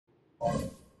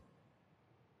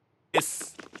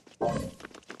It's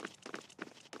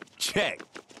check.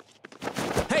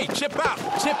 Hey, chip out,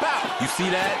 chip out. You see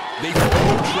that? They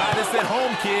try this at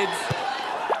home, kids.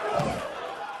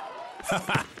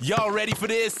 Y'all ready for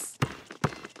this?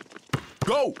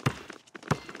 Go.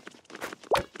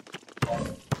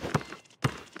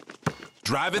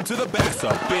 Driving to the back. That's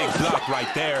a big block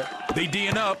right there. They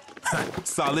D'ing up.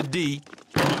 Solid D.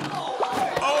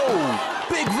 Oh,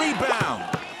 big rebound.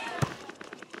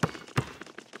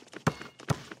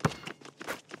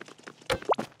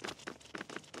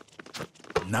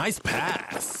 Nice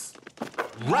pass.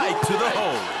 Right to the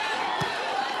hole.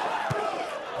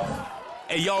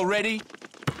 Hey, y'all ready?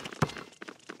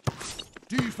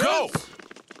 Defense. Go!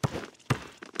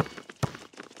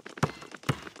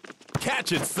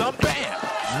 Catch it, some bam.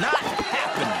 Not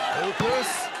happening. Focus.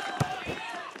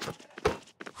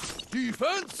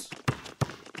 Defense.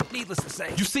 Needless to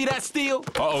say. You see that steal?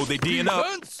 Uh-oh, they D'ing up.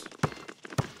 Defense.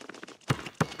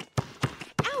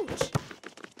 Ouch!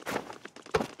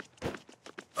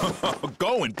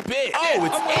 Going big. Oh,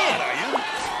 it's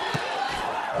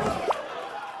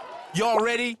in. Y'all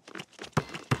ready?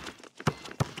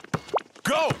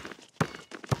 Go!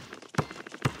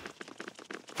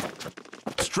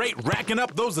 Straight racking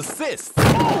up those assists.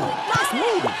 Nice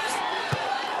moves.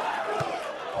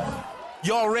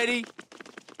 Y'all ready?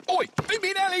 Oi, they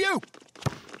mean alley-oop.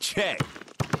 Check.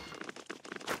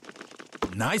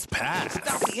 Nice pass.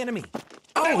 Stop the enemy.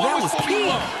 Oh, that was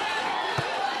key.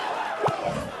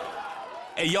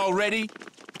 Hey, y'all ready?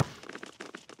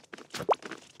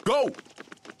 Go!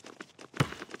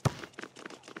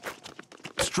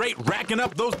 Straight racking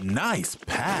up those... Nice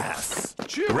pass.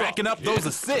 Racking up those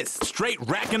assists. Straight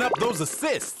racking up those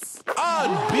assists.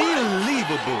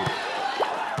 Unbelievable.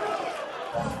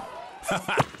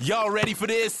 Y'all ready for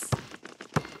this?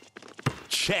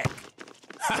 Check.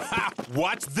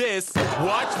 Watch this.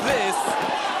 Watch this.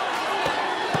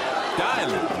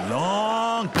 Dialing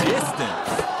long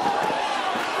distance.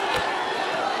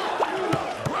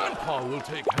 Grandpa will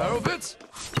take care of it.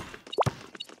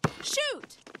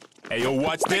 Shoot! Hey, yo,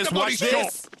 watch this. Watch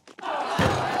this.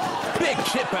 Big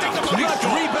chip out. the money Clutch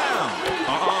shot.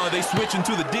 rebound. They switching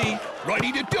to the D.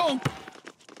 Ready to dunk.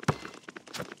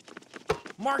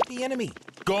 Mark the enemy.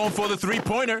 Going for the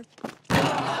three-pointer.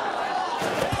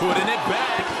 Putting it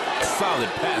back. Solid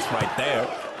pass right there.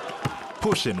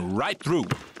 Pushing right through.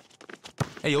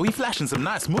 Hey, yo, he flashing some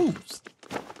nice moves.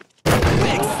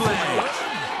 Big slam.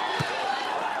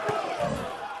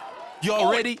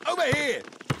 Y'all ready? Over here.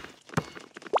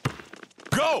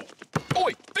 Go!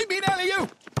 Oi, they mean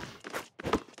alley-oop.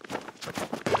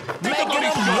 Making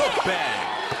him look bad.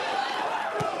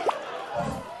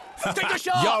 Take the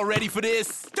shot. Y'all ready for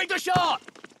this? Take the shot.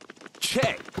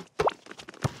 Check.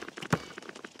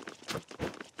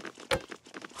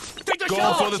 Take the Going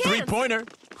shot. for the Chance. three-pointer.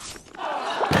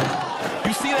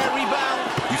 You see that rebound?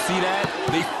 You see that?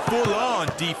 They full-on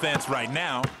defense right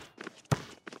now.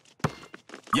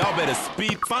 Y'all better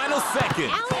speed. Final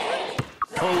seconds.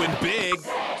 Going big.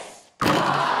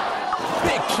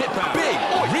 Big chip out. Big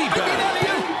rebound.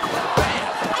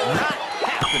 Bam. Not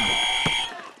happening.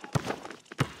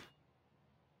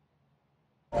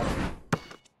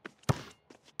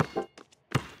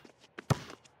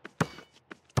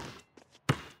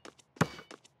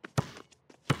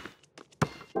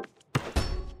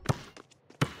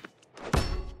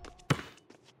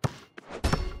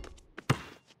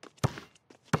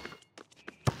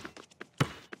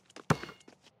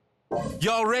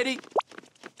 Y'all ready?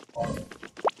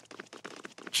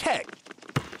 Check.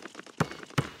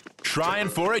 Trying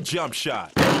for a jump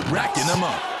shot. Racking them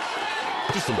up.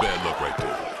 Just some bad luck right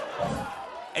there.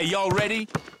 Hey, y'all ready?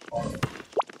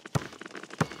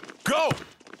 Go!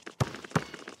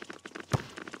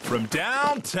 From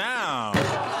downtown.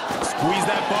 Squeeze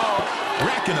that ball.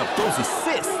 Racking up those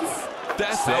assists.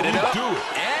 That's Set it how up we do it.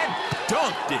 and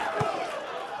dunked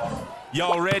it.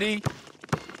 Y'all ready?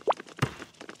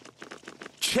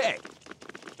 Check.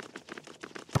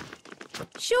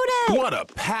 Shoot it! What a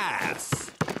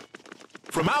pass.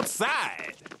 From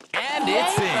outside. And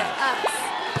it's For in. us.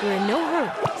 We're in no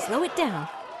hurry. Slow it down.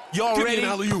 Y'all Give me ready? an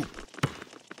alley-oop.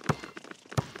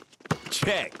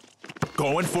 Check.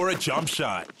 Going for a jump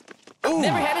shot. Ooh,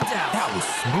 Never had a doubt. that was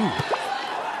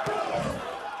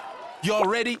smooth. Y'all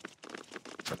ready?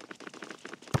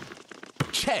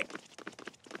 Check.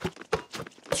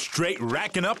 Straight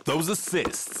racking up those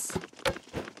assists.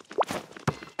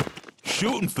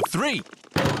 Shooting for three.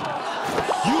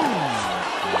 Huge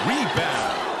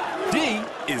rebound. D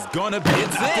is gonna be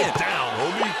it. Get down,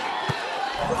 homie.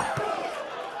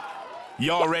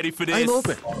 Y'all ready for this? I'm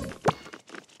open.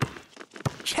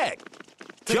 Check.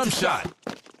 Jump shot.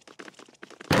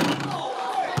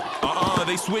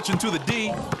 They switch into the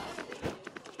D.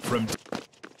 From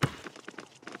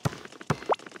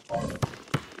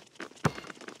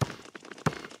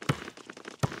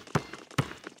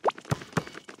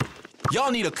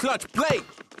y'all need a clutch play.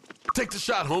 Take the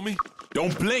shot, homie.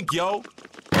 Don't blink, yo.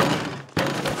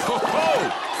 Ho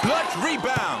ho! Clutch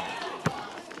rebound.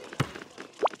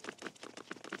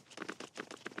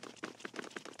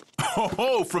 Ho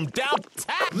ho! From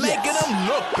downtown, making them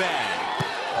look bad.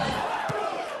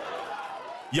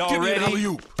 Y'all Give me an ready?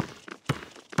 alley-oop.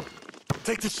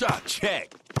 Take the shot.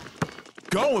 Check.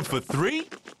 Going for three.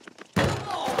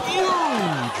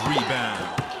 Huge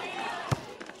rebound.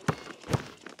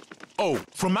 Oh,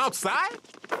 from outside?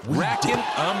 Racking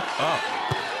them up.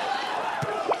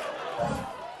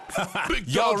 Big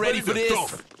Y'all dog's ready for to this?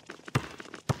 dunk.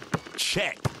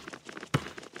 Check.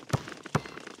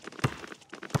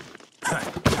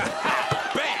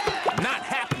 Back. Not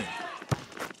happening.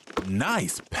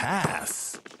 Nice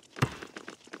pass.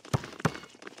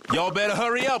 Y'all better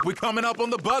hurry up. We're coming up on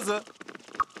the buzzer.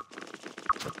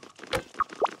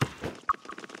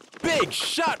 Big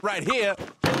shot right here.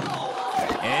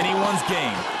 Anyone's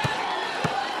game.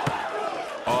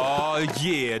 Oh,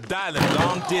 yeah. Dialing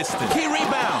long distance. Key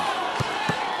rebound.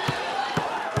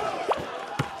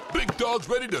 Big dog's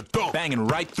ready to dunk. Banging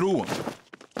right through him.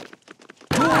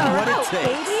 Doing what it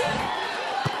takes. Baby.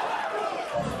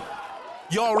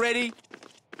 Y'all ready?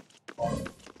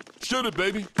 Shoot it,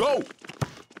 baby. Go.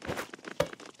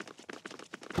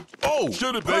 Oh,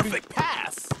 Shoot it, baby. perfect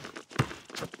pass.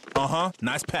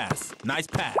 Nice pass. Nice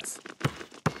pass.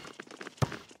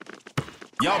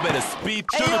 Y'all better speed.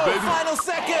 Shoot it, baby. Final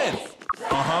seconds.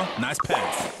 Nice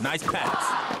pass. Nice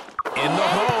pass. In the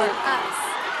hole.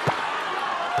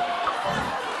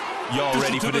 Y'all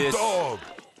ready Listen for to the this? dog.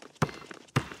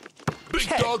 Big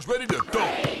Check. dog's ready to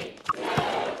dunk.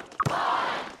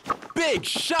 Big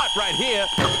shot right here.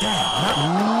 Ooh,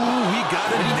 we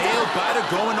got a nail biter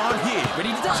going on here. Ready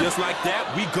to dunk. Just like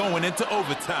that, we going into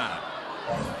overtime.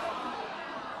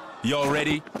 Y'all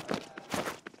ready?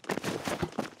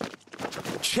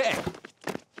 Check.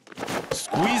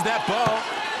 Squeeze that ball.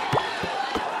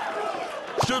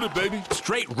 Shoot it, baby.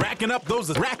 Straight racking up those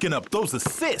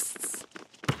assists.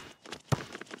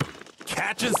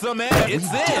 Catching some air.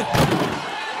 It's in.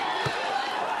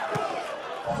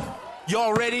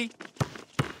 Y'all ready?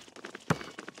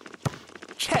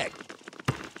 Check.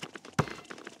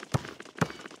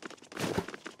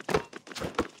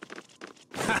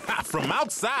 From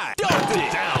outside. Dunked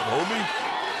it. Down, homie.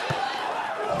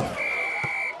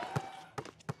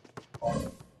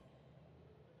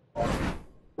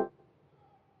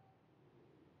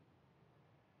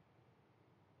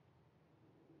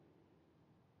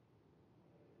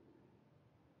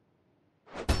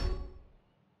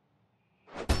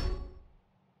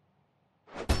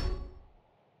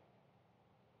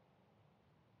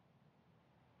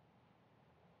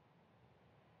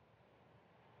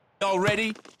 Y'all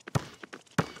ready?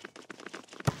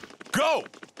 Go!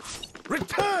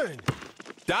 Return.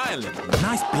 Dialing.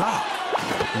 Nice block.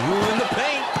 Ruling the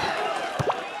paint.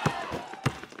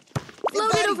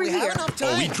 Float it over here.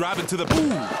 Oh, we driving to the ooh,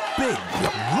 big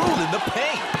ruling the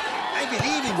paint. I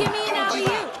believe in you. Give me an Don't give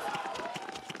alley-oop. up.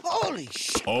 Holy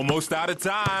shit. Almost out of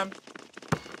time.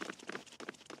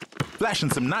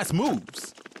 Flashing some nice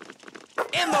moves.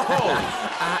 In the hole.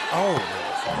 I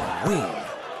always win.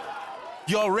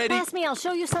 Y'all ready? Pass me, I'll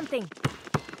show you something.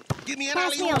 Give me an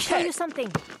Pass me, I'll alley-oop. show you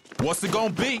something. What's it gonna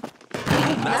be?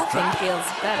 Nothing feels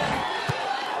better.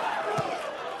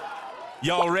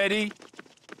 Y'all ready?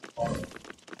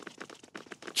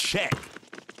 Check.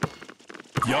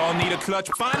 Y'all need a clutch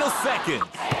final second.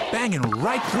 Banging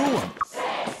right through him.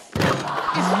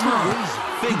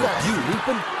 Thing of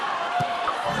beauty.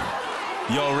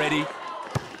 Y'all ready?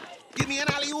 Give me an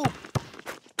alley-oop.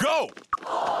 Go!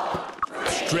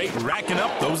 Straight racking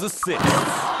up those assists.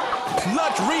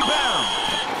 Clutch rebound.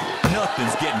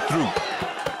 Nothing's getting through.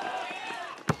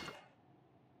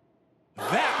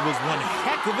 That was one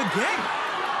heck of a game.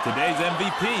 Today's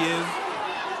MVP is...